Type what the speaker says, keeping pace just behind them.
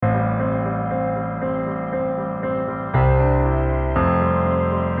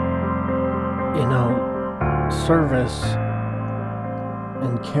service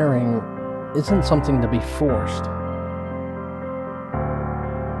and caring isn't something to be forced.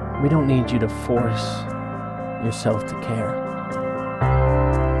 We don't need you to force yourself to care.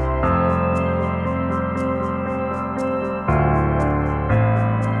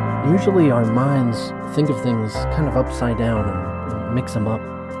 Usually our minds think of things kind of upside down and mix them up.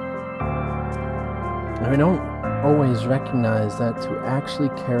 And we don't always recognize that to actually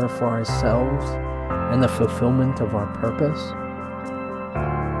care for ourselves and the fulfillment of our purpose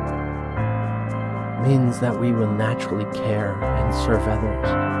means that we will naturally care and serve others.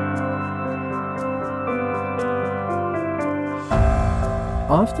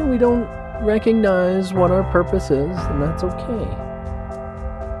 Often we don't recognize what our purpose is, and that's okay.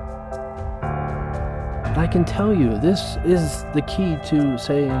 But I can tell you, this is the key to,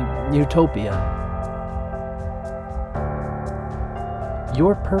 say, utopia.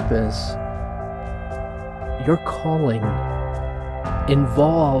 Your purpose, your calling,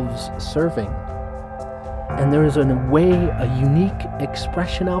 involves serving. And there is a unique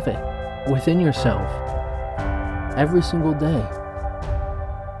expression of it within yourself every single day.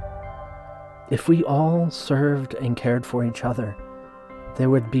 If we all served and cared for each other,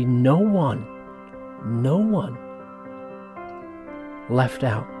 there would be no one left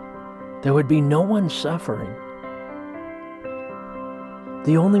out. There would be no one suffering.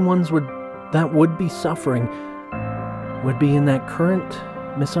 The only ones that would be suffering would be in that current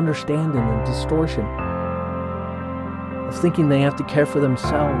misunderstanding and distortion of thinking they have to care for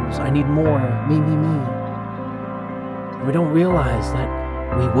themselves. I need more, me. We don't realize that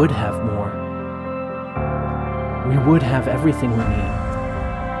we would have more. We would have everything we need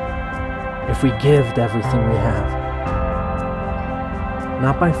if we gived everything we have.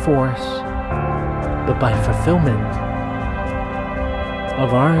 Not by force, but by fulfillment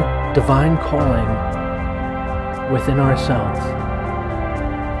of our divine calling within ourselves.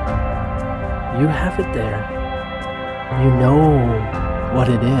 You have it there. You know what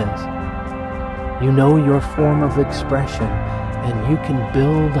it is. You know your form of expression, and you can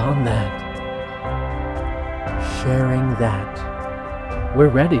build on that. Sharing that. We're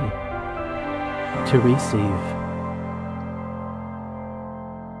ready to receive.